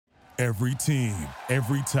Every team,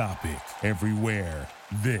 every topic, everywhere.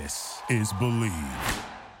 This is Believe.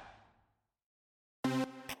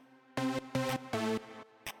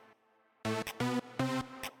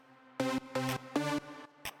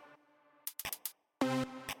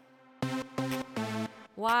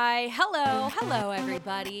 Why, hello,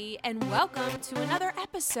 everybody, and welcome to another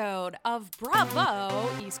episode of Bravo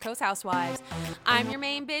East Coast Housewives. I'm your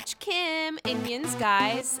main bitch, Kim, and yins,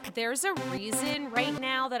 guys, there's a reason right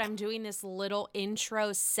now that I'm doing this little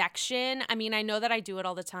intro section. I mean, I know that I do it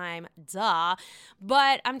all the time, duh,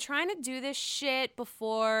 but I'm trying to do this shit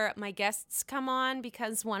before my guests come on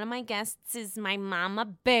because one of my guests is my Mama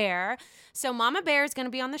Bear. So Mama Bear is going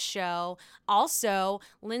to be on the show. Also,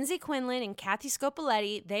 Lindsay Quinlan and Kathy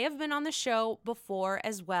Scopoletti, they have been on the show before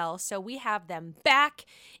as well. So we have them back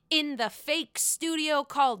in the fake studio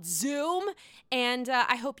called Zoom. And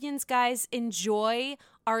I hope you guys enjoy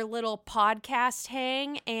our little podcast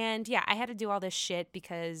hang. And yeah, I had to do all this shit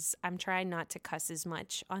because I'm trying not to cuss as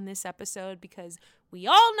much on this episode because we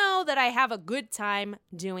all know that I have a good time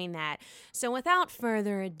doing that. So without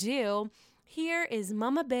further ado, here is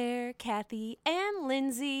Mama Bear, Kathy, and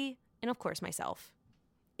Lindsay, and of course myself.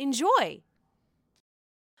 Enjoy!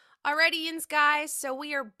 Alrighty, yins, guys, so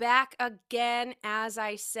we are back again, as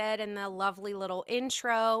I said in the lovely little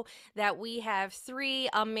intro, that we have three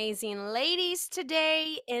amazing ladies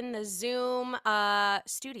today in the Zoom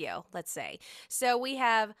studio, let's say. So we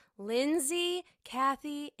have Lindsay,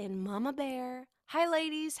 Kathy, and Mama Bear. Hi,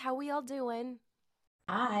 ladies. How we all doing?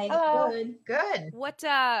 Hi. Hello. Good.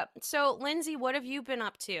 So Lindsay, what have you been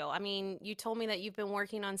up to? I mean, you told me that you've been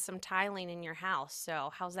working on some tiling in your house,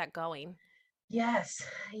 so how's that going? Yes.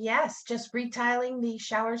 Just retiling the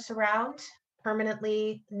shower surround,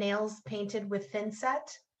 permanently nails painted with thin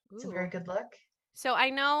set. It's a very good look. So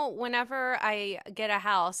I know whenever I get a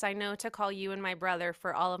house, I know to call you and my brother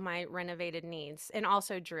for all of my renovated needs, and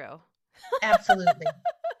also Drew. Absolutely.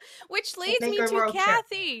 Which leads me to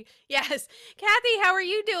Kathy. Yes. Kathy, how are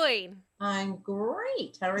you doing? I'm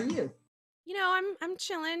great. How are you? You know, I'm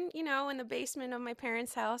chilling, you know, in the basement of my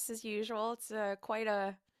parents' house as usual. It's quite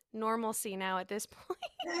a normalcy now at this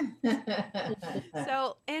point.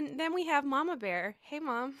 So, and then we have Mama Bear. Hey,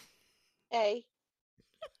 Mom. Hey.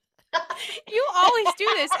 You always do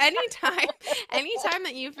this anytime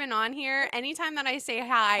that you've been on here, anytime that I say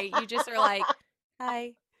hi, you just are like,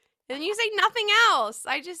 hi. And you say nothing else.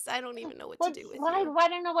 I don't even know what to do with you. I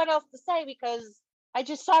don't know what else to say because I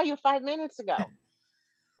just saw you 5 minutes ago.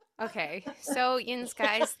 Okay, so yins,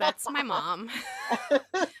 guys, that's my mom.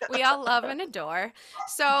 We all love and adore.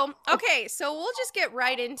 So, okay, so we'll just get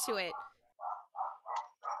right into it.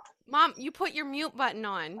 Mom, you put your mute button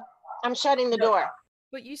on. I'm shutting the door.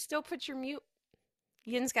 But you still put your mute.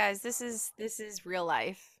 Yins, guys, this is real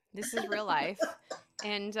life. This is real life.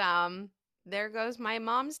 And there goes my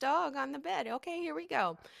mom's dog on the bed. Okay, here we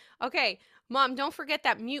go. Okay, Mom, don't forget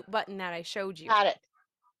that mute button that I showed you. Got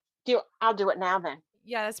it. I'll do it now then.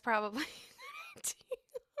 Yeah, that's probably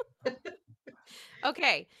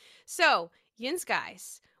okay. So, yins,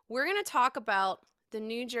 guys, we're going to talk about the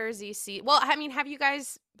New Jersey season. Well, I mean, have you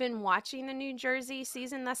guys been watching the New Jersey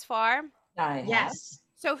season thus far? Yes.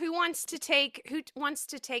 So who wants to take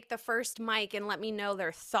the first mic and let me know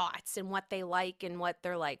their thoughts and what they like and what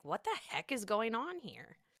they're like, what the heck is going on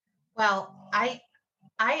here? Well, I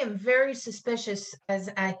am very suspicious, as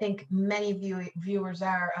I think many viewers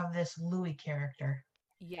are, of this Louis character.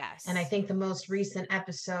 Yes. And I think the most recent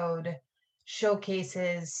episode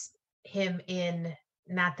showcases him in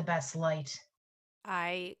not the best light.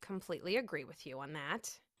 I completely agree with you on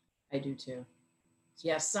that. I do too.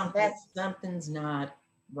 Yes, something's not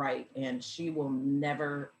right, and she will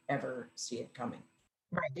never, ever see it coming.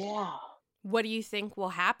 Right. Yeah. What do you think will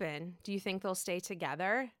happen? Do you think they'll stay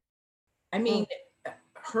together? I mean,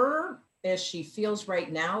 her, as she feels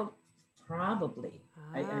right now, probably.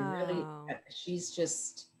 Oh. I really, she's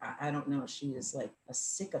just, I don't know, she is like a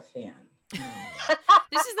sycophant.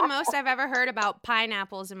 This is the most I've ever heard about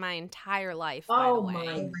pineapples in my entire life, by the way.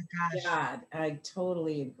 Oh my God. I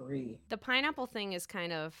totally agree. The pineapple thing is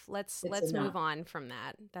kind of, let's move on from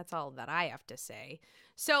that. That's all that I have to say.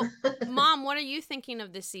 So, Mom, what are you thinking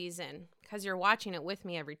of this season? Because you're watching it with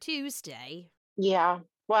me every Tuesday. Yeah.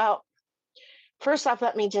 Well, first off,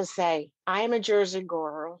 let me just say, I am a Jersey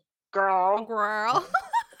girl. Girl.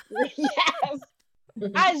 Yes.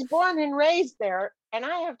 I was born and raised there, and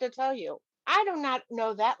I have to tell you, I do not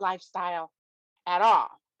know that lifestyle at all.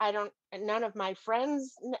 None of my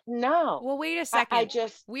friends, no. Well, wait a second. I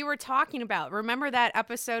we were talking about, remember that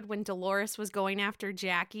episode when Dolores was going after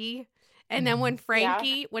Jackie And then when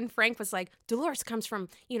Yeah. Frank was like, Dolores comes from,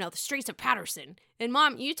 the streets of Patterson. And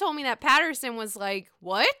Mom, you told me that Patterson was like,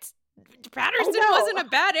 what? Patterson know. wasn't a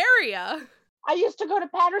bad area. I used to go to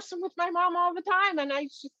Patterson with my mom all the time, and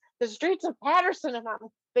the streets of Patterson, and I'm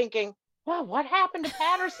thinking, well, what happened to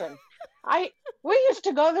Patterson? We used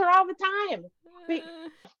to go there all the time.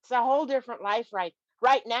 It's a whole different life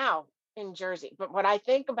right now in Jersey. But when I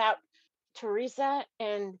think about Teresa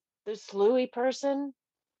and this Louis person,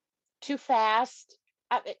 too fast.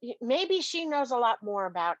 Maybe she knows a lot more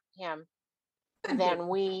about him than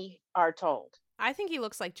we are told. I think he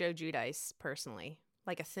looks like Joe Giudice, personally,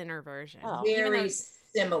 like a thinner version. Oh. Very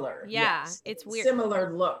similar. Yeah, yes. it's weird.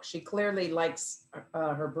 Similar look. She clearly likes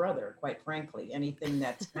her brother, quite frankly. Anything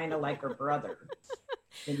that's kind of like her brother.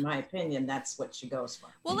 In my opinion, that's what she goes for.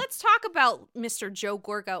 Well, let's talk about Mr. Joe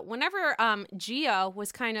Gorga. Whenever Gia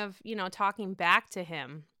was kind of, talking back to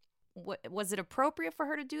him, was it appropriate for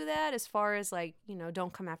her to do that as far as like,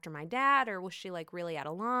 don't come after my dad, or was she like really out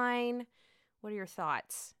of line? What are your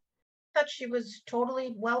thoughts? I thought she was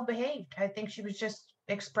totally well behaved. I think she was just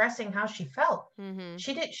expressing how she felt. Mm-hmm.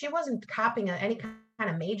 She wasn't copying any kind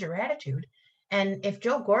of major attitude. And if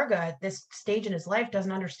Joe Gorga at this stage in his life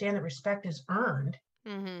doesn't understand that respect is earned,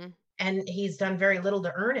 mm-hmm. and he's done very little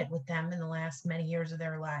to earn it with them in the last many years of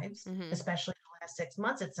their lives, mm-hmm. especially the last 6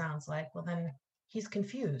 months, it sounds like, well, then he's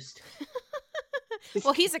confused.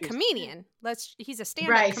 Well, he's a comedian. He's a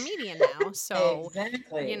stand-up comedian now. So,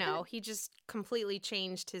 exactly. He just completely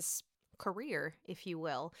changed his career, if you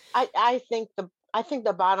will. I think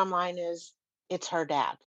the bottom line is it's her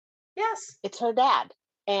dad. Yes. It's her dad.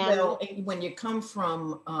 And well, when you come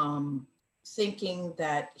from thinking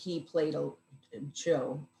that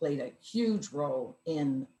Joe played a huge role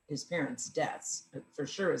in his parents' deaths, for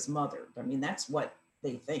sure his mother. I mean, that's what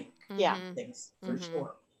they think. Yeah. Things for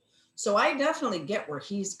sure. So I definitely get where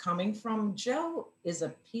he's coming from. Joe is a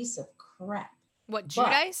piece of crap. What,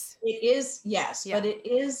 Giudice? It is, yes, Yeah. but it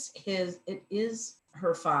is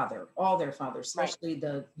her father, all their fathers, especially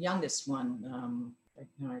the youngest one.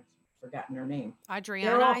 I've forgotten her name.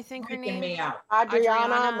 Adriana, I think her name. Me out.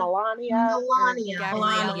 Adriana, Melania.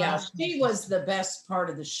 She was the best part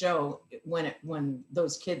of the show when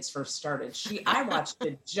those kids first started. I watched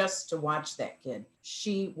it just to watch that kid.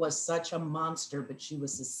 She was such a monster, but she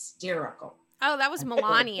was hysterical. Oh, that was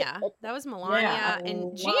Melania. Yeah,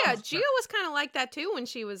 and Gia was kind of like that too when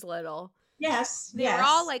she was little. Yes. They were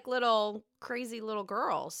all like little crazy little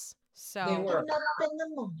girls. So they were. Up in the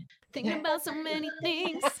morning. Thinking about so many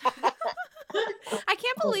things. I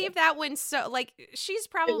can't believe that when she's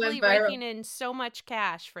probably raking in so much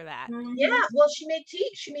cash for that. Yeah, well, she made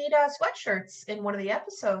sweatshirts in one of the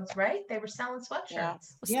episodes, right? They were selling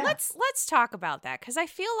sweatshirts. Yeah. So let's talk about that, because I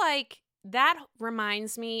feel like that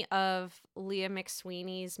reminds me of Leah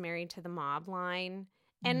McSweeney's Married to the Mob line.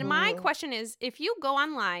 And my question is, if you go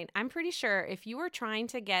online, I'm pretty sure if you were trying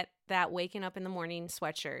to get that waking up in the morning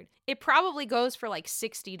sweatshirt, it probably goes for like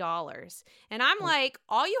 $60. And I'm like,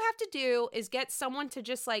 all you have to do is get someone to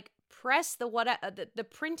just like press the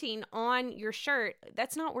printing on your shirt.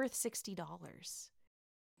 That's not worth $60.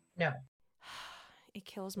 No. It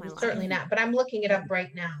kills my life. Certainly not. But I'm looking it up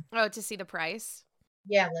right now. Oh, to see the price?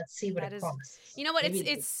 Yeah, let's see what it costs. You know what?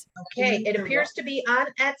 It's okay. It appears to be on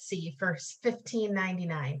Etsy for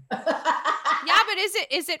 $15.99. Yeah, but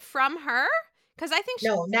is it from her? Because I think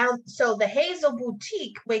so the Hazel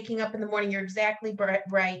Boutique Waking Up in the Morning, you're exactly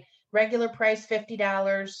right. Regular price $50.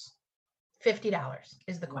 $50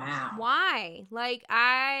 is the cost. Wow. Why? Like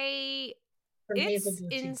it's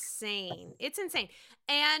insane. It's insane.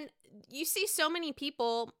 And you see so many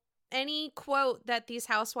people, any quote that these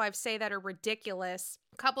housewives say that are ridiculous,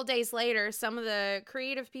 a couple days later, some of the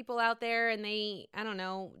creative people out there, and they, I don't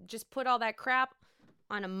know, just put all that crap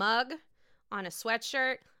on a mug, on a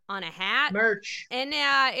sweatshirt, on a hat. Merch. And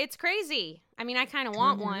it's crazy. I mean, I kind of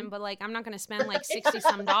want one, but like, I'm not going to spend like $60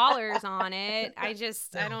 some on it. I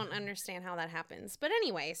don't understand how that happens. But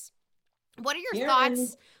anyways, what are your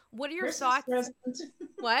thoughts? What are your thoughts?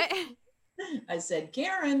 What? I said,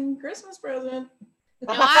 Karen, Christmas present.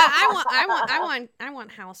 No, I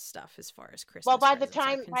want house stuff as far as Christmas. Well, by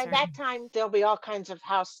that time, there'll be all kinds of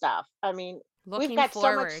house stuff. I mean, we've got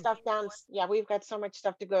so much stuff we've got so much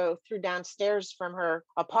stuff to go through downstairs from her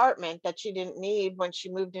apartment that she didn't need when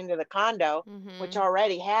she moved into the condo, which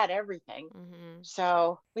already had everything.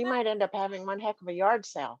 So we might end up having one heck of a yard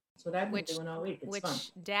sale. That's what I've been doing all week. It's fun.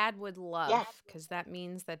 Which Dad would love, Yeah. because that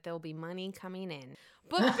means that there'll be money coming in.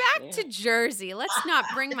 But back to Jersey. Let's not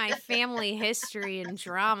bring my family history and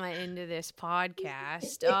drama into this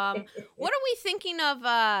podcast. What are we thinking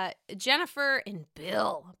of Jennifer and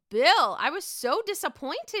Bill? Bill, I was so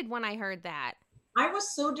disappointed when I heard that. I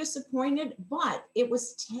was so disappointed, but it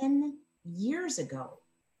was 10 years ago.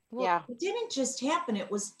 Well, Yeah. It didn't just happen.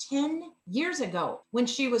 It was 10 years ago when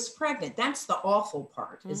she was pregnant. That's the awful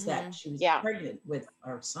part, is that she was Yeah. pregnant with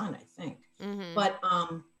our son, I think. mhm. But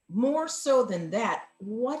more so than that,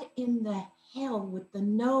 what in the hell with the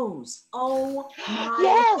nose? Oh my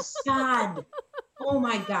Yes. God. Oh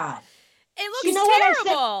my God. It looks You know what I said?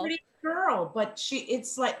 terrible. Pretty girl, but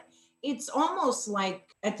it's almost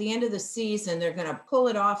like at the end of the season, they're going to pull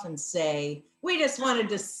it off and say, we just wanted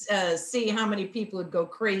to see how many people would go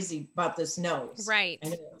crazy about this nose. Right. I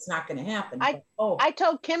know it's not going to happen. I- but, oh, I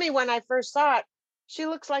told Kimmy when I first saw it, she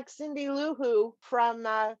looks like Cindy Lou Who from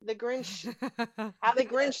The Grinch, How the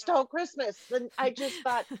Grinch Stole Christmas. And I just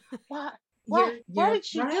thought, what you're did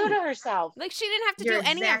she do to right. herself? Like, she didn't have to You're do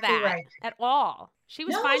any exactly of that right. at all. She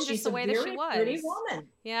was No, fine she's just the a way that she very was. pretty woman.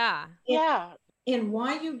 Yeah. Yeah. And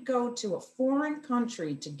why you go to a foreign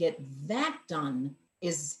country to get that done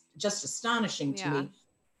is just astonishing to Yeah. me.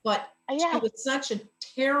 But Yeah. she was such a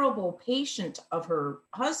terrible patient of her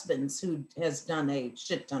husband's, who has done a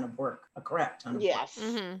shit ton of work, a crap ton of Yes.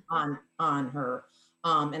 Mhm. work on her.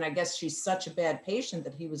 And I guess she's such a bad patient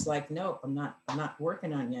that he was like, nope, I'm not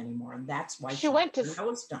working on you anymore. And that's why She went to- I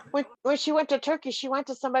was done. When she went to Turkey, she went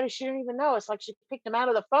to somebody she didn't even know. It's like she picked him out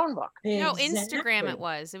of the phone book. No, Instagram Exactly. it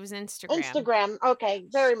was. It was Instagram. Instagram. Okay.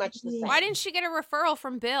 Very much the same. Why didn't she get a referral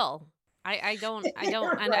from Bill? I don't I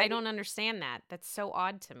Right. don't understand that. That's so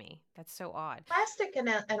odd to me. That's so odd. Plastic and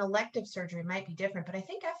an elective surgery might be different, but I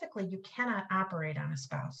think ethically you cannot operate on a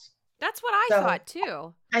spouse. That's what I So- thought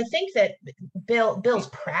too. I think that Bill's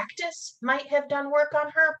practice might have done work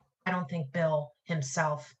on her. I don't think Bill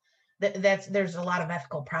himself. There's a lot of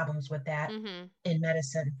ethical problems with that Mhm. in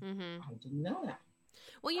medicine. Mhm. I didn't know that.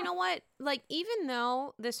 Well, you know what? Like, even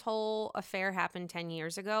though this whole affair happened 10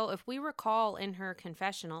 years ago, if we recall in her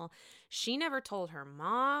confessional, she never told her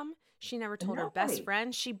mom. She never told her best Nobody.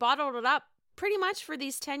 friend. She bottled it up pretty much for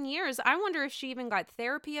these 10 years. I wonder if she even got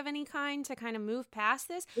therapy of any kind to kind of move past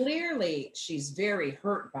this. Clearly, she's very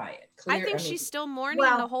hurt by it. I think mean, she's still mourning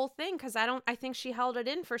Well- the whole thing, because I think she held it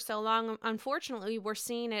in for so long. Unfortunately, we're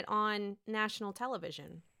seeing it on national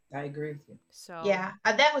television. I agree with you. So Yeah,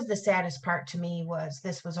 that was the saddest part to me. Was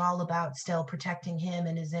this was all about still protecting him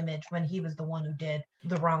and his image when he was the one who did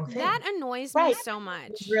the wrong thing. that annoys me Right. so It's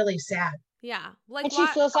much. really sad. Yeah, like And she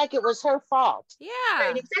feels like it was her fault. yeah. Right,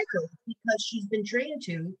 exactly, because she's been trained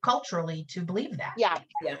to culturally to believe that. Yeah.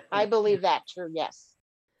 Yeah. I believe that too. Yes.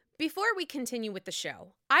 Before we continue with the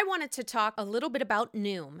show, I wanted to talk a little bit about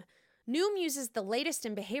Noom. Noom uses the latest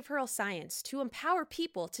in behavioral science to empower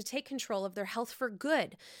people to take control of their health for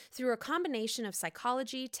good through a combination of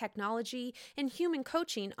psychology, technology, and human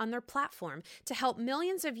coaching on their platform to help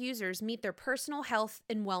millions of users meet their personal health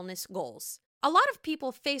and wellness goals. A lot of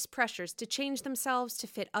people face pressures to change themselves to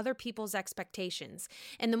fit other people's expectations,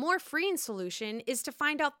 and the more freeing solution is to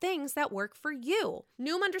find out things that work for you.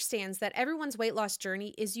 Noom understands that everyone's weight loss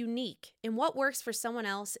journey is unique, and what works for someone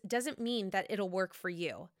else doesn't mean that it'll work for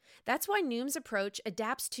you. That's why Noom's approach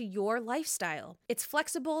adapts to your lifestyle. It's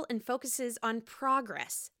flexible and focuses on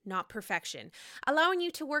progress, not perfection, allowing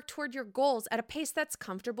you to work toward your goals at a pace that's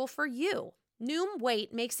comfortable for you. Noom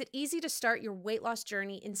Weight makes it easy to start your weight loss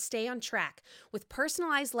journey and stay on track with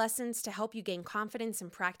personalized lessons to help you gain confidence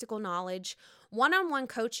and practical knowledge, one-on-one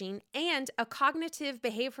coaching, and a cognitive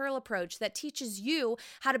behavioral approach that teaches you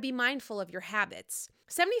how to be mindful of your habits.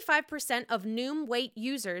 75% of Noom Weight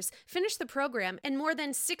users finished the program, and more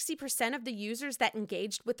than 60% of the users that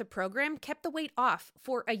engaged with the program kept the weight off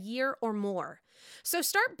for a year or more. So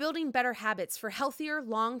start building better habits for healthier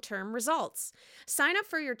long-term results. Sign up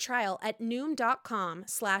for your trial at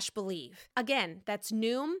Noom.com/believe. Again, that's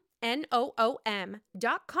Noom,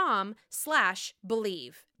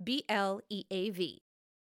 NOOM.com/believe, BLEAV.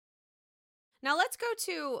 Now let's go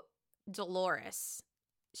to Dolores.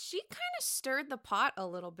 She kind of stirred the pot a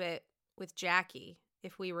little bit with Jackie,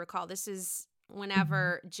 if we recall. This is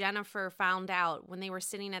whenever Jennifer found out when they were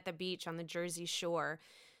sitting at the beach on the Jersey Shore.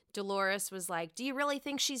 Dolores was like, "Do you really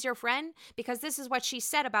think she's your friend? Because this is what she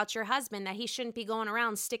said about your husband, that he shouldn't be going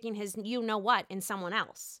around sticking his you-know-what in someone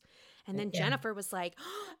else." And then Yeah. Jennifer was like,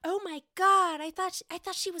 "Oh my God, I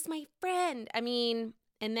thought she was my friend." I mean,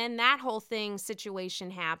 and then that whole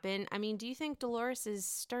situation happened. I mean, do you think Dolores is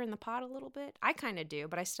stirring the pot a little bit? I kind of do,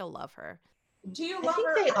 but I still love her. Do you I love think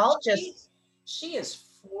her? they all She- just- She is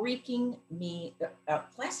freaking me.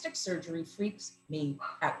 Plastic surgery freaks me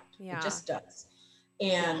out. Yeah. It just does.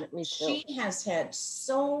 And me too. she has had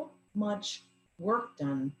so much work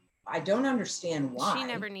done. I don't understand why. She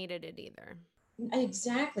never needed it either.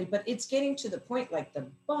 Exactly. But it's getting to the point like the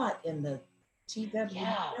butt and the TW,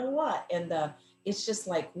 Yeah. you know what? And it's just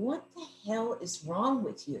like, what the hell is wrong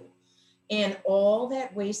with you? And all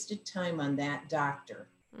that wasted time on that doctor.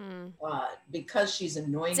 Because she's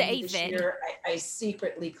annoying me this David. year, I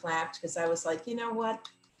secretly clapped because I was like, you know what?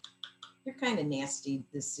 You're kind of nasty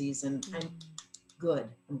this season. I'm good.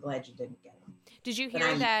 I'm glad you didn't get him. Did you But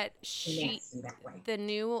hear I'm that she nasty that way. the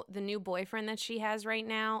new boyfriend that she has right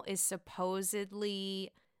now is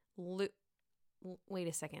supposedly wait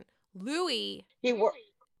a second. Louis.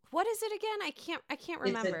 What is it again? I can't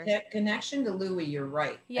remember. It's a connection to Louis. You're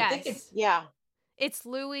right. Yes. I think It's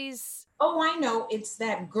Louis. Oh, I know. It's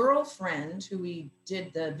that girlfriend who we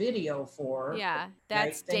did the video for. Yeah,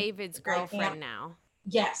 that's right? David's I can't- girlfriend now.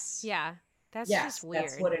 Yes. Yeah, that's Yes, just weird.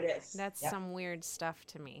 that's what it is. That's Yep. some weird stuff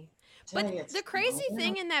to me. Tell But you, it's the crazy no,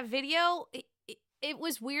 thing in that video, it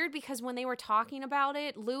was weird because when they were talking about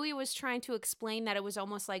it, Louis was trying to explain that it was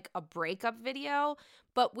almost like a breakup video.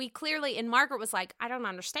 But we clearly, and Margaret was like, I don't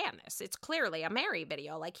understand this. It's clearly a marry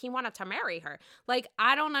video. Like, he wanted to marry her. Like,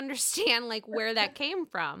 I don't understand, like, where that came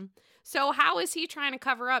from. So how is he trying to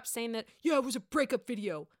cover up saying that, yeah, it was a breakup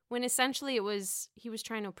video, when essentially he was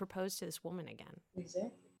trying to propose to this woman again?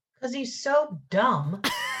 Exactly. Because he's so dumb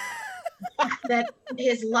that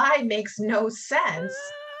his lie makes no sense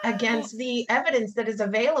against the evidence that is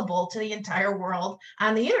available to the entire world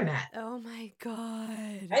on the internet. Oh my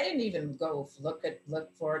God. I didn't even go look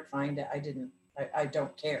for it, find it. I didn't. I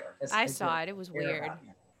don't care. I saw it. It was care weird. about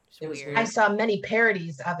it. It was weird. I saw many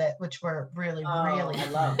parodies of it, which were really, really I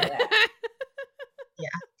love that.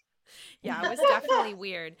 Yeah, it was definitely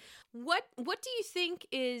weird. What do you think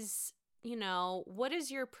is, what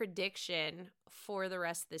is your prediction for the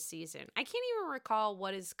rest of the season? I can't even recall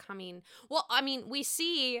what is coming. Well, I mean, we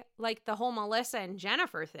see like the whole Melissa and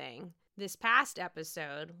Jennifer thing this past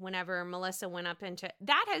episode, whenever Melissa went up into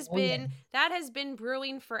that has been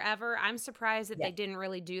brewing forever. I'm surprised that they didn't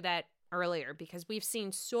really do that earlier, because we've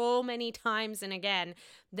seen so many times and again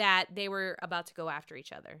that they were about to go after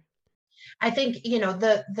each other. I think,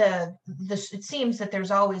 it seems that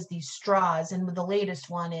there's always these straws, and the latest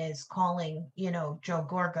one is calling, Joe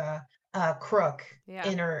Gorga crook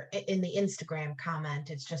in the Instagram comment.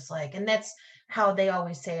 It's just like, and that's how they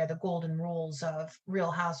always say are the golden rules of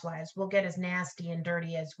Real Housewives. We'll get as nasty and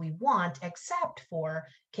dirty as we want, except for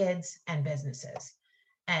kids and businesses.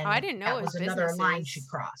 And I didn't know that it was another businesses. line she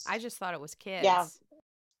crossed. I just thought it was kids.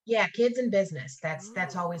 Yeah, kids and business.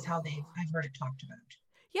 That's always how I've heard it talked about.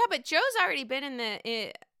 Yeah, but Joe's already been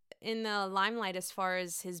in the limelight as far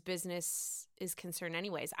as his business is concerned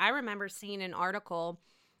anyways. I remember seeing an article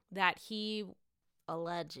that he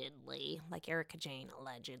allegedly, like Erica Jane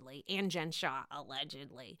allegedly, and Jen Shaw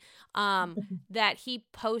allegedly, that he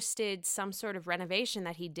posted some sort of renovation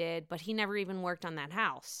that he did, but he never even worked on that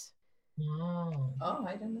house. Oh,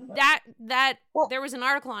 I didn't know that there was an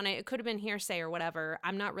article on it. It could have been hearsay or whatever.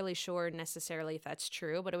 I'm not really sure necessarily if that's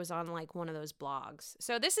true, but it was on like one of those blogs.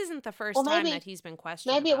 So this isn't the first time that he's been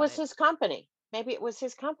questioned. Maybe it was his company.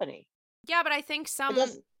 Yeah, but I think some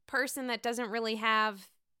person that doesn't really have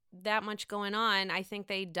that much going on, I think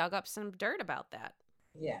they dug up some dirt about that.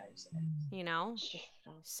 Yeah, exactly.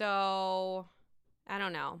 So I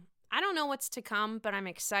don't know. I don't know what's to come, but I'm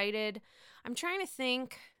excited. I'm trying to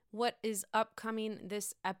think what is upcoming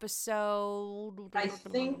this episode. I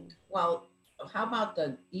think, well, how about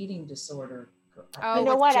the eating disorder? Oh, you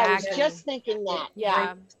know what? Jackie. I was just thinking that.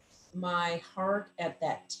 Yeah. My heart at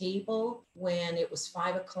that table when it was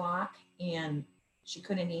 5:00 and she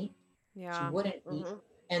couldn't eat. Yeah. She wouldn't eat.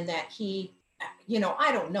 And that he,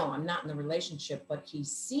 I don't know, I'm not in the relationship, but he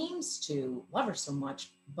seems to love her so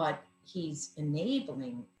much, but he's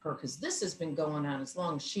enabling her, because this has been going on as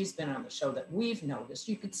long as she's been on the show, that we've noticed.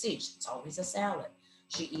 You could see it's always a salad.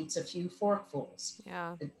 She eats a few forkfuls.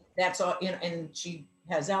 Yeah. That's all, and she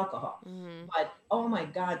has alcohol. But oh my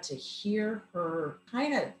God, to hear her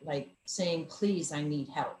kind of like saying, please, I need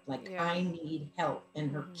help. I need help. And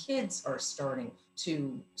her kids are starting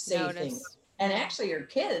to say things. And actually her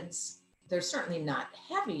kids, they're certainly not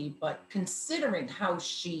heavy, but considering how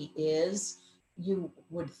she is, you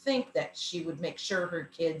would think that she would make sure her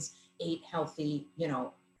kids ate healthy,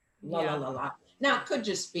 la. Now it could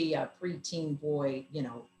just be a preteen boy,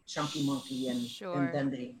 chunky monkey, and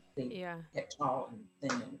then they get tall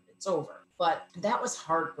and then it's over. But that was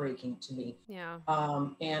heartbreaking to me. Yeah.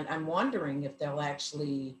 And I'm wondering if they'll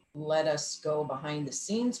actually let us go behind the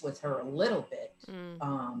scenes with her a little bit.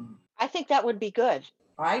 I think that would be good.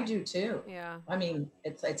 I do too. Yeah. I mean,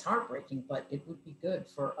 it's heartbreaking, but it would be good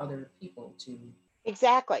for other people to.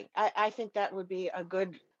 Exactly. I think that would be a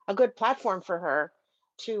good platform for her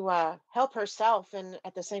to help herself and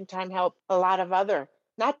at the same time help a lot of other,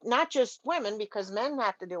 not just women, because men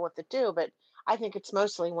have to deal with it too, but I think it's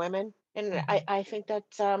mostly women. And I think that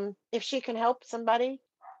if she can help somebody,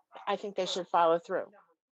 I think they should follow through.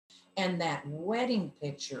 And that wedding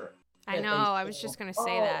picture. I know. I was just going to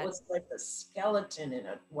say that. It was like a skeleton in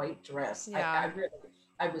a white dress. Yeah.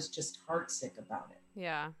 I was just heartsick about it.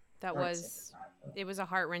 Yeah. It was a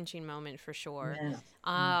heart-wrenching moment for sure.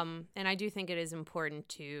 Yeah. And I do think it is important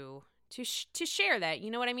to share that,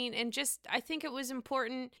 you know what I mean? And just, I think it was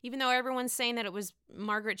important, even though everyone's saying that it was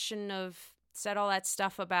Margaret shouldn't have said all that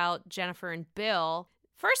stuff about Jennifer and Bill.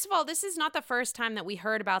 First of all, this is not the first time that we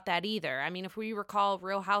heard about that either. I mean, if we recall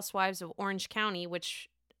Real Housewives of Orange County, which,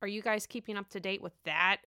 are you guys keeping up to date with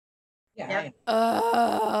that? Yeah.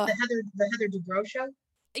 The Heather Dubrow show?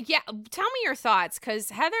 Yeah, tell me your thoughts, because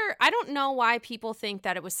Heather, I don't know why people think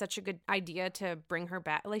that it was such a good idea to bring her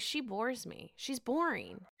back. Like, she bores me. She's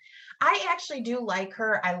boring. I actually do like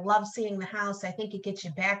her. I love seeing the house. I think it gets you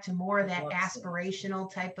back to more of that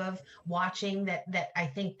aspirational type of watching that I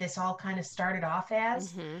think this all kind of started off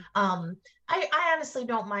as. I honestly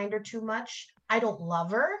don't mind her too much. I don't love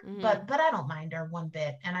her, but I don't mind her one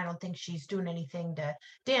bit. And I don't think she's doing anything to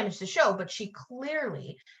damage the show, but she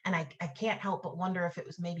clearly, and I can't help but wonder if it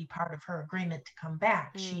was maybe part of her agreement to come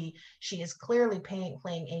back. She is clearly playing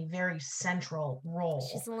a very central role.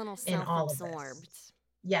 She's a little in all of self-absorbed. this.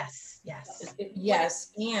 Yes.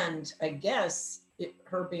 Yes. And I guess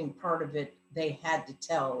her being part of it, they had to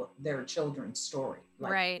tell their children's story.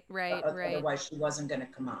 Right. Otherwise she wasn't going to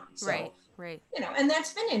come on. So, right. You know, and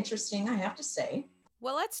that's been interesting, I have to say.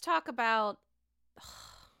 Well, let's talk about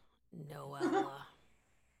Noella.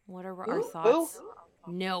 What are our thoughts?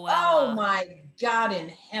 Noella. Oh my God in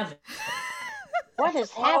heaven. What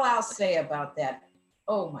is all I'll say about that?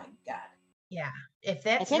 Oh my God. Yeah. If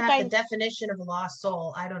that's not the definition of a lost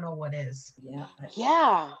soul, I don't know what is.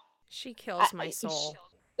 Yeah. She kills my soul.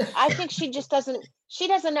 I think she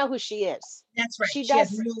doesn't know who she is. That's right. She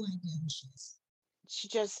has no idea who she is. She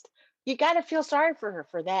just, you got to feel sorry for her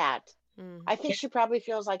for that. I think she probably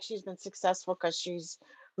feels like she's been successful because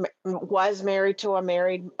was married to a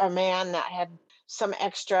man that had some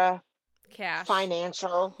extra cash,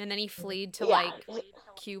 financial, and then he fled to like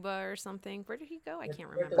Cuba or something. Where did he go? I can't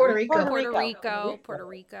remember. Puerto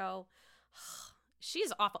Rico.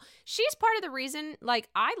 She's awful. She's part of the reason, like,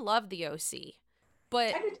 I love the OC,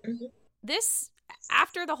 but this,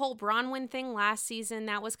 after the whole Bronwyn thing last season,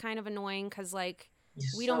 that was kind of annoying because, like,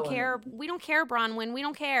 we don't care, Bronwyn. We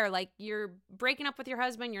don't care. Like, you're breaking up with your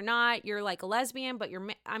husband. You're not. You're like a lesbian, but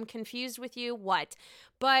I'm confused with you. What?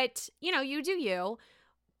 But, you know, you do you.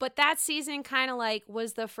 But that season kind of like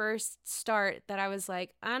was the first start that I was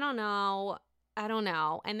like, I don't know.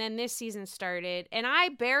 And then this season started and I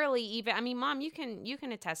barely even, I mean, Mom, you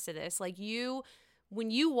can attest to this. Like when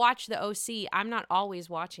you watch the OC, I'm not always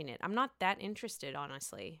watching it. I'm not that interested,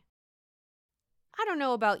 honestly. I don't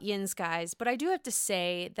know about yins, guys, but I do have to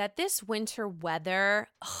say that this winter weather,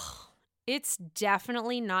 it's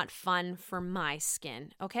definitely not fun for my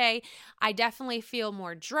skin, okay? I definitely feel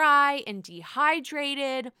more dry and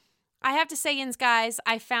dehydrated. I have to say, yins, guys,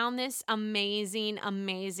 I found this amazing,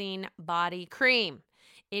 amazing body cream.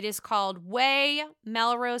 It is called Way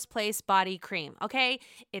Melrose Place Body Cream, okay?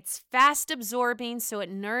 It's fast absorbing, so it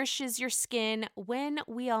nourishes your skin when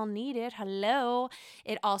we all need it. Hello.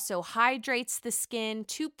 It also hydrates the skin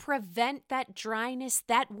to prevent that dryness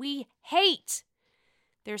that we hate.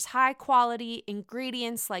 There's high quality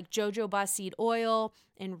ingredients like jojoba seed oil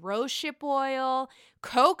and rosehip oil,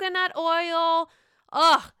 coconut oil.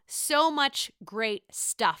 Ugh, so much great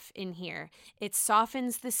stuff in here. It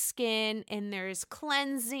softens the skin and there's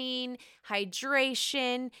cleansing,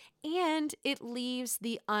 hydration, and it leaves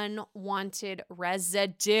the unwanted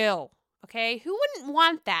residue. Okay, who wouldn't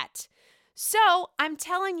want that? So I'm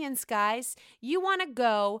telling you, guys, you want to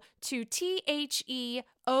go to THEOUAI.com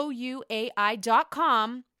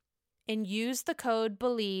and use the code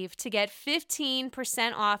BELIEVE to get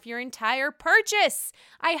 15% off your entire purchase.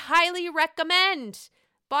 I highly recommend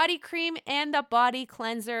body cream and the body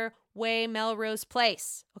cleanser Way Melrose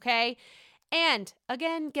Place, okay? And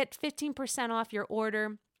again, get 15% off your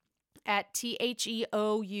order at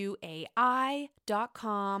THEOUAI.com,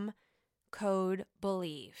 code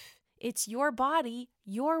BELIEVE. It's your body,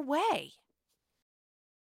 your way.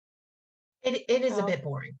 It is a bit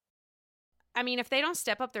boring. I mean, if they don't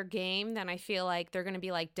step up their game, then I feel like they're going to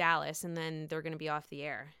be like Dallas, and then they're going to be off the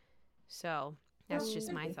air. So that's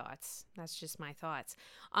just my thoughts.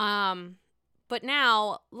 But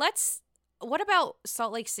now what about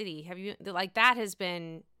Salt Lake City? Have you, like, that has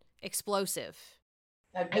been explosive.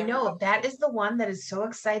 I know that is the one that is so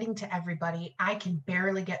exciting to everybody. I can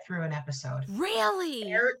barely get through an episode.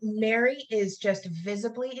 Really? Mary is just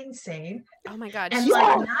visibly insane. Oh my God. And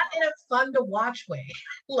like not in a fun to watch way,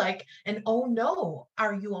 like an oh no,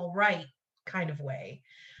 are you all right kind of way.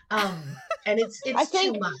 And it's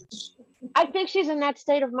too much. I think she's in that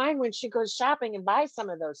state of mind when she goes shopping and buys some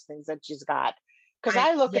of those things that she's got. Because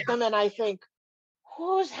I look at them and I think,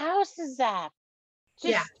 whose house is that?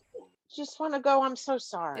 Just want to go, I'm so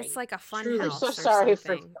sorry. It's like a fun Truly house. So or sorry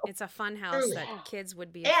something. It's a fun house Truly. that kids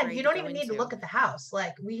would be And you don't even need into. to look at the house.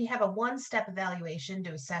 Like, we have a one-step evaluation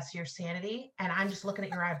to assess your sanity, and I'm just looking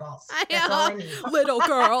at your eyeballs. That's all I need. Little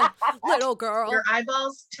girl. Your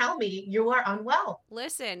eyeballs tell me you are unwell.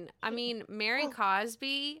 Listen, I mean, Mary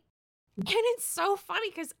Cosby, and it's so funny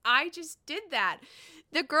because I just did that.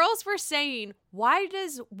 The girls were saying, why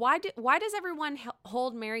does everyone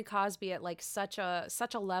hold Mary Cosby at like such a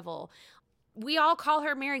level? We all call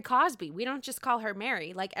her Mary Cosby. We don't just call her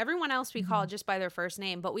Mary. Like everyone else we call just by their first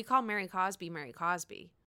name, but we call Mary Cosby Mary Cosby.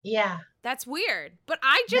 Yeah. That's weird. But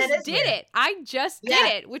I just did it. I just did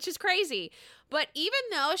it, which is crazy. But even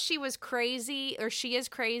though she was crazy, or she is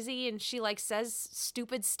crazy, and she like says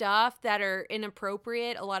stupid stuff that are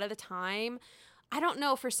inappropriate a lot of the time, I don't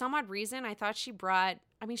know, for some odd reason, I thought she brought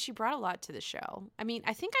a lot to the show. I mean,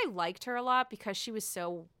 I think I liked her a lot because she was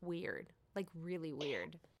so weird, like really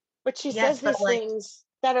weird. But she says these things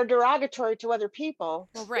that are derogatory to other people.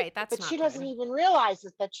 Well, right, that's but she doesn't even realize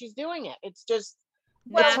that she's doing it. It's just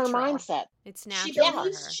that's her mindset. It's natural. She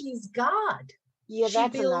believes she's God. Yeah,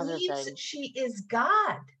 that's another thing. She is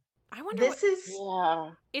God. I wonder.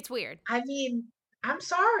 It's weird. I mean, I'm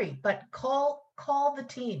sorry, but call the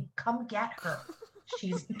team. Come get her.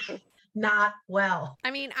 She's not well.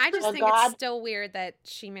 I mean, I just think it's still weird that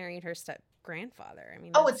she married her step-grandfather. I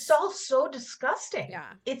mean, it's all so disgusting.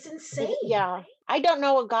 Yeah. It's insane. Yeah. I don't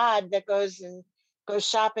know a God that goes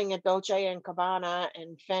shopping at Dolce and Gabbana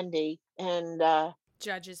and Fendi and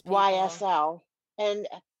judges people. YSL. And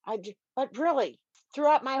but really,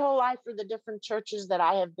 throughout my whole life, for the different churches that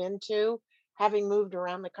I have been to, having moved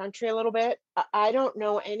around the country a little bit, I don't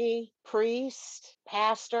know any priest,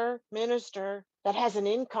 pastor, minister that has an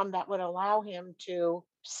income that would allow him to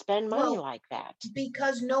spend money like that.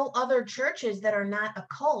 Because no other churches that are not a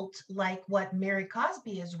cult, like what Mary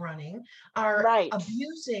Cosby is running, are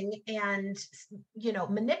abusing and,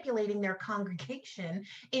 manipulating their congregation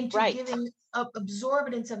into giving an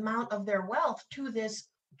absorbent amount of their wealth to this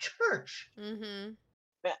church. Mm-hmm.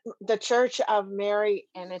 The Church of Mary,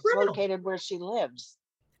 and it's located where she lives.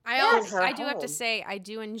 I do have to say, I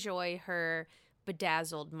do enjoy her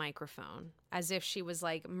bedazzled microphone, as if she was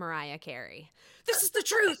like Mariah Carey. This is the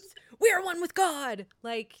truth. We are one with God.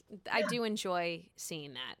 Like, I do enjoy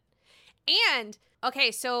seeing that. And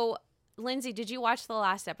okay, so Lindsay, did you watch the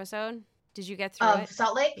last episode? Did you get through it?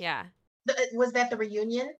 Salt Lake? Yeah. Was that the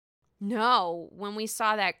reunion? No, when we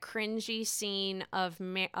saw that cringy scene of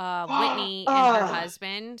Whitney and her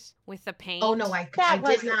husband with the paint. Oh no, I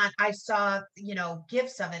did not. I saw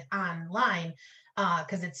gifs of it online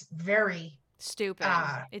because it's very stupid.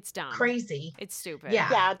 It's dumb, crazy. It's stupid.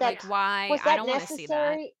 Yeah. Like why? Was that I don't want to see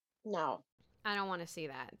that. No, I don't want to see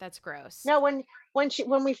that. That's gross. No, when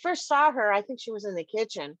we first saw her, I think she was in the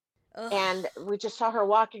kitchen, and we just saw her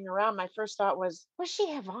walking around. My first thought was, what does she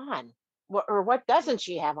have on? Or what doesn't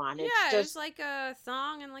she have on? It's just, it was like a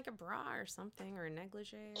thong and like a bra or something, or a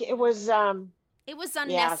negligee. It was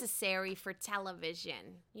unnecessary for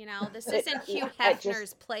television. This isn't Hugh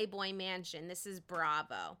Hefner's Playboy Mansion. This is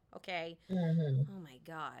Bravo. Okay. Mm-hmm. Oh my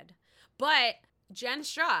God. But Jen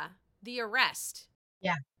Shaw, The Arrest.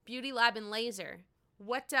 Yeah. Beauty Lab and Laser.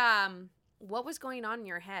 What was going on in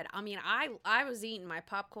your head? I mean, I was eating my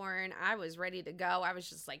popcorn. I was ready to go. I was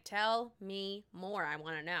just like, tell me more. I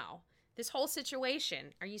want to know. This whole situation.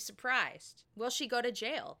 Are you surprised? Will she go to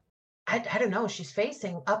jail? I don't know. She's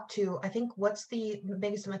facing up to, I think, what's the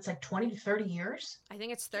biggest one? It's like 20 to 30 years. I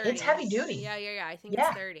think it's 30. It's heavy duty. Yeah. I think it's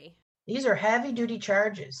 30. These are heavy duty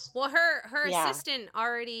charges. Well, her assistant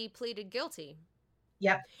already pleaded guilty.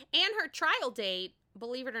 Yep. And her trial date,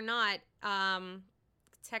 believe it or not,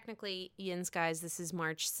 technically, Ian's guys, this is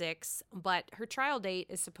March 6th, but her trial date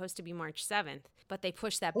is supposed to be March 7th, but they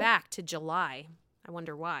pushed that back to July. I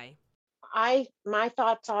wonder why. My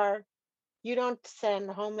thoughts are, you don't send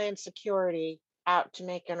Homeland Security out to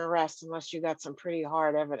make an arrest unless you got some pretty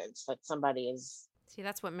hard evidence that somebody is See,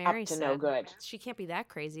 that's what Mary up to said. no good. She can't be that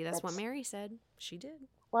crazy. That's what Mary said. She did.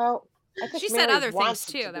 Well, I think She Mary said other wants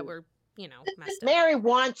things it too to that be. were, messed up. Mary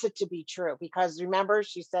wants it to be true because remember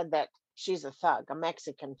she said that she's a thug, a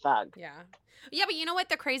Mexican thug. Yeah. Yeah, but you know what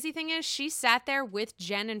the crazy thing is? She sat there with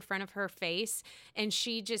Jen in front of her face, and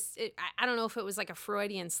she just, I don't know if it was like a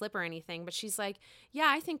Freudian slip or anything, but she's like, yeah,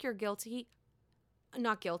 I think you're guilty.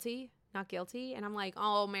 Not guilty. Not guilty. And I'm like,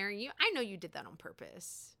 oh, Mary, I know you did that on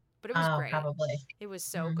purpose. But it was great. Probably. It was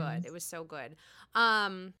so good. It was so good.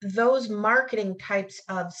 Those marketing types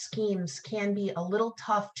of schemes can be a little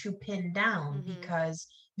tough to pin down because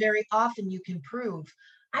very often you can prove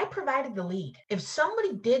I provided the lead. If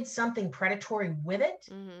somebody did something predatory with it,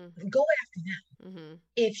 go after them.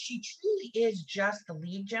 If she truly is just the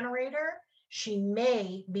lead generator, she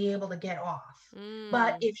may be able to get off.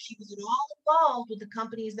 But if she was at all involved with the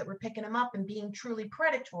companies that were picking them up and being truly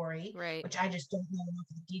predatory, which I just don't know enough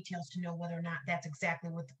of the details to know whether or not that's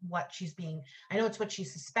exactly what she's being, I know it's what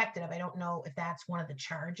she's suspected of. I don't know if that's one of the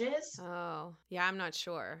charges. Oh, yeah, I'm not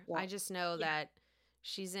sure. Yeah. I just know that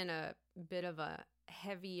she's in a bit of a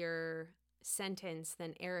heavier sentence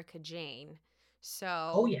than Erica Jane.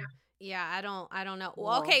 So, yeah, I don't know.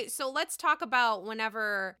 Well, okay, so let's talk about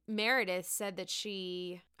whenever Meredith said that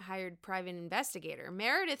she hired private investigator.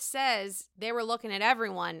 Meredith says they were looking at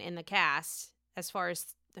everyone in the cast as far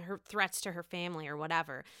as her threats to her family or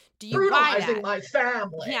whatever. Do you buy that? My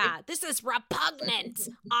family. Yeah, this is repugnant.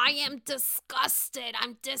 I am disgusted.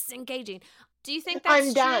 I'm disengaging. Do you think that's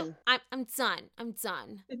I'm done. I'm done. I'm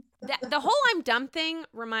done. The whole I'm done thing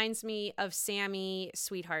reminds me of Sammy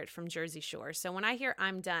Sweetheart from Jersey Shore. So when I hear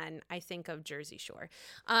I'm done, I think of Jersey Shore.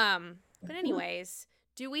 But anyways,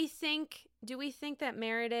 do we think that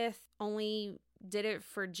Meredith only did it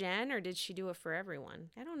for Jen or did she do it for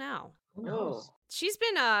everyone? I don't know. No. She's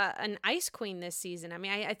been an ice queen this season. I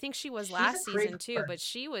mean, I think she was last season too, but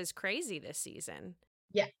she was crazy this season.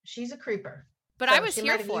 Yeah, she's a creeper. But so I was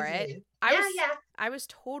here for it. I was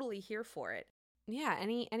totally here for it. Yeah.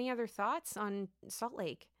 Any other thoughts on Salt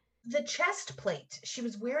Lake? The chest plate. She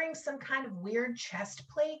was wearing some kind of weird chest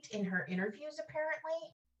plate in her interviews, apparently.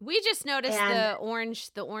 We just noticed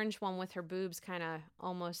the orange one with her boobs kind of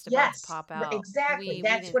almost about to pop out. Exactly.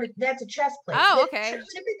 That's a chest plate. Oh, okay.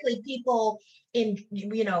 Typically people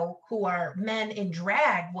who are men in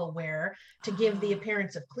drag will wear to give the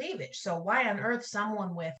appearance of cleavage. So why on earth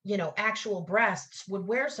someone with, actual breasts would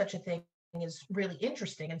wear such a thing is really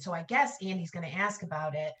interesting. And so I guess Andy's going to ask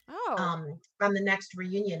about it on the next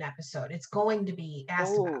reunion episode. It's going to be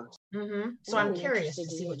asked about. So I'm curious to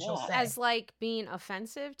see what she'll say. As like being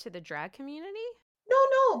offensive to the drag community?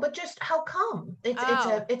 No, but just how come?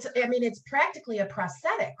 It's practically a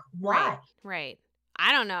prosthetic. Why? Right.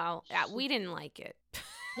 I don't know. We didn't like it.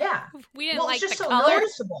 Yeah. We didn't like the color.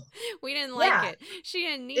 Noticeable. We didn't like it. She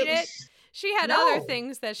didn't need it. She had other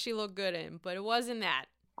things that she looked good in, but it wasn't that.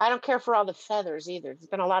 I don't care for all the feathers either. There's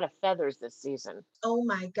been a lot of feathers this season. Oh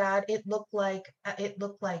my God. It looked like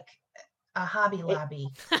a Hobby Lobby.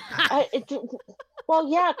 Well,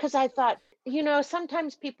 yeah, because I thought,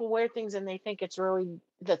 sometimes people wear things and they think it's really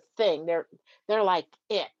the thing. They're like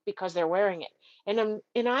it because they're wearing it. And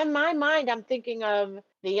in my mind, I'm thinking of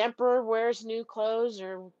the emperor wears new clothes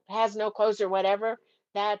or has no clothes or whatever.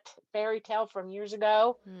 That fairy tale from years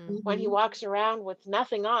ago when he walks around with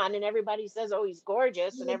nothing on and everybody says, oh, he's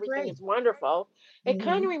gorgeous and everything is wonderful. It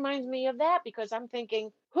kind of reminds me of that because I'm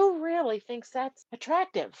thinking, who really thinks that's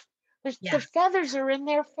attractive? The feathers are in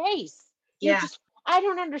their face. I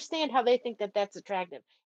don't understand how they think that that's attractive.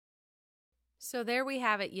 So there we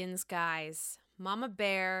have it, Yins guys. Mama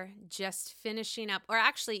Bear just finishing up, or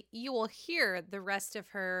actually you will hear the rest of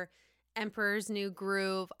her Emperor's New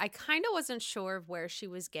Groove. I kind of wasn't sure of where she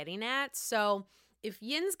was getting at. So if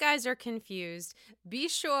Yins guys are confused, be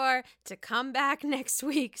sure to come back next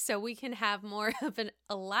week so we can have more of an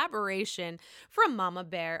elaboration from Mama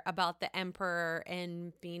Bear about the Emperor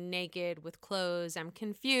and being naked with clothes. I'm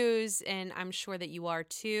confused, and I'm sure that you are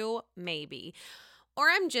too, maybe. Or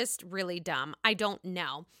I'm just really dumb. I don't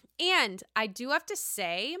know. And I do have to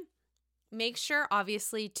say, make sure,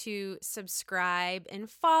 obviously, to subscribe and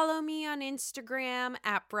follow me on Instagram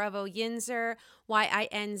at Bravo Yinzer,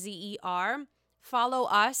 YINZER. Follow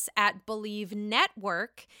us at Believe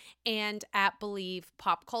Network and at Believe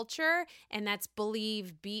Pop Culture, and that's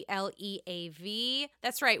Believe, BLEAV.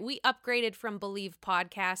 That's right, we upgraded from Believe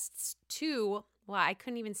Podcasts to, well, I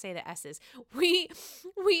couldn't even say the S's. We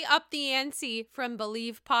upped the ante from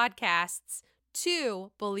Believe Podcasts to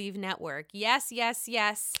Believe Network. Yes, yes,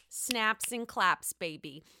 yes, snaps and claps,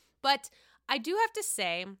 baby. But I do have to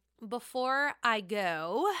say, before I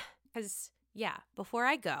go, I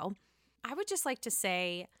would just like to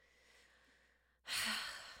say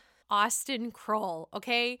Austin Kroll,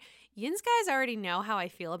 okay? Yins guys already know how I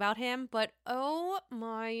feel about him, but oh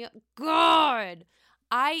my God.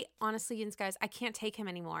 I honestly, Yins guys, I can't take him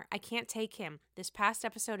anymore. I can't take him. This past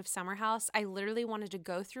episode of Summer House, I literally wanted to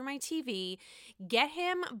go through my TV, get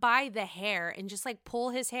him by the hair and just like pull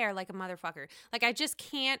his hair like a motherfucker. Like I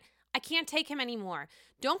can't take him anymore.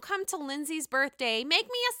 Don't come to Lindsay's birthday. Make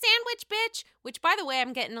me a sandwich, bitch. Which, by the way,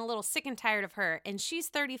 I'm getting a little sick and tired of her. And she's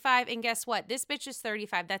 35. And guess what? This bitch is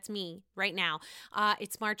 35. That's me right now.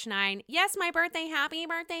 It's March 9. Yes, my birthday. Happy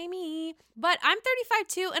birthday, me. But I'm 35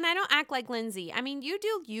 too, and I don't act like Lindsay. I mean, you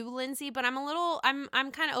do you, Lindsay, but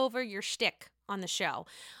I'm kind of over your shtick on the show.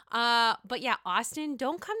 But yeah, Austin,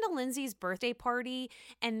 don't come to Lindsay's birthday party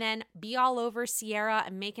and then be all over Sierra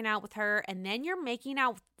and making out with her, and then you're making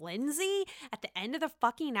out with Lindsay at the end of the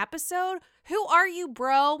fucking episode. Who are you,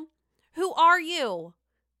 bro? Who are you?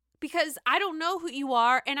 Because I don't know who you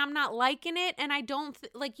are, and I'm not liking it, and I don't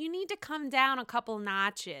you need to come down a couple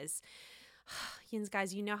notches. Yins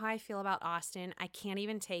guys, you know how I feel about Austin. I can't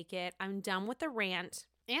even take it. I'm done with the rant.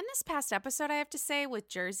 And this past episode, I have to say, with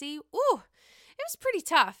Jersey, it was pretty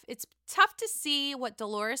tough. It's tough to see what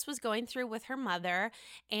Dolores was going through with her mother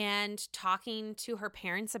and talking to her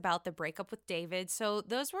parents about the breakup with David. So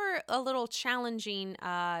those were a little challenging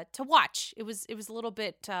to watch. It was a little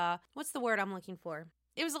bit, what's the word I'm looking for?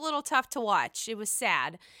 It was a little tough to watch. It was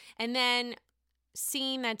sad. And then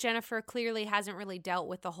seeing that Jennifer clearly hasn't really dealt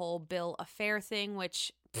with the whole Bill affair thing,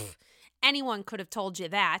 which anyone could have told you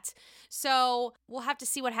that. So we'll have to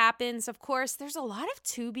see what happens. Of course, there's a lot of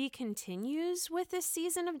to be continues with this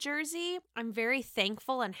season of Jersey. I'm very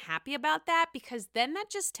thankful and happy about that, because then that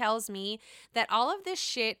just tells me that all of this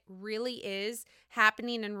shit really is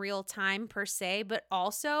happening in real time per se, but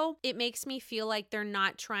also it makes me feel like they're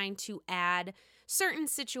not trying to add certain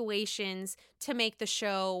situations to make the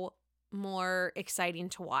show more exciting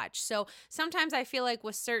to watch. So sometimes I feel like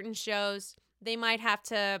with certain shows, they might have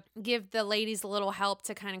to give the ladies a little help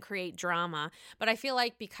to kind of create drama. But I feel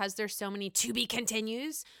like because there's so many to be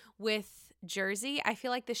continues with Jersey, I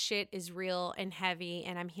feel like the shit is real and heavy,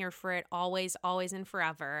 and I'm here for it always, always, and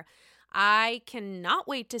forever. I cannot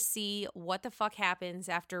wait to see what the fuck happens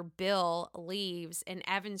after Bill leaves and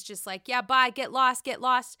Evan's just like, yeah, bye, get lost, get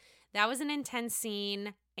lost. That was an intense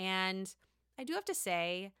scene, and I do have to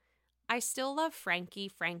say, I still love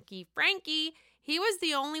Frankie. He was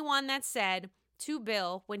the only one that said to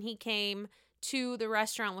Bill when he came to the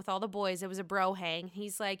restaurant with all the boys, it was a bro hang.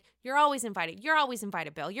 He's like, you're always invited. You're always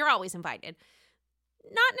invited, Bill. You're always invited.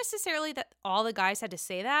 Not necessarily that all the guys had to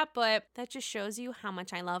say that, but that just shows you how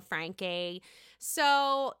much I love Frankie.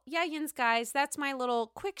 So yeah, Yins guys, that's my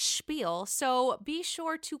little quick spiel. So be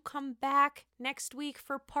sure to come back next week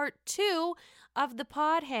for part 2 of the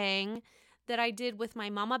pod hang that I did with my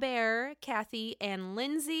mama bear, Kathy and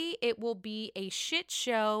Lindsay. It will be a shit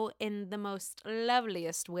show in the most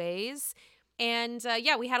loveliest ways. And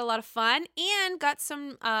yeah, we had a lot of fun and got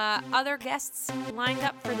some other guests lined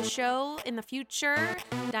up for the show in the future.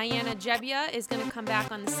 Diana Jebbia is going to come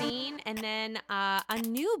back on the scene. And then a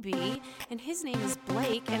newbie, and his name is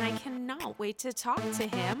Blake, and I cannot wait to talk to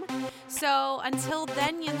him. So until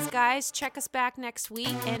then, Yins guys, check us back next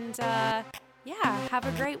week. And yeah, have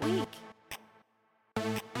a great week.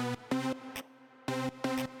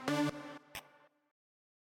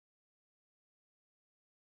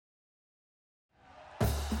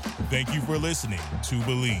 Thank you for listening to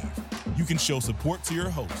Believe. You can show support to your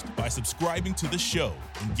host by subscribing to the show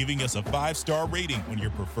and giving us a 5-star rating on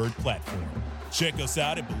your preferred platform. Check us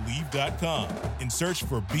out at Believe.com and search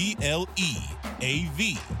for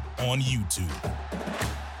BLEAV on YouTube.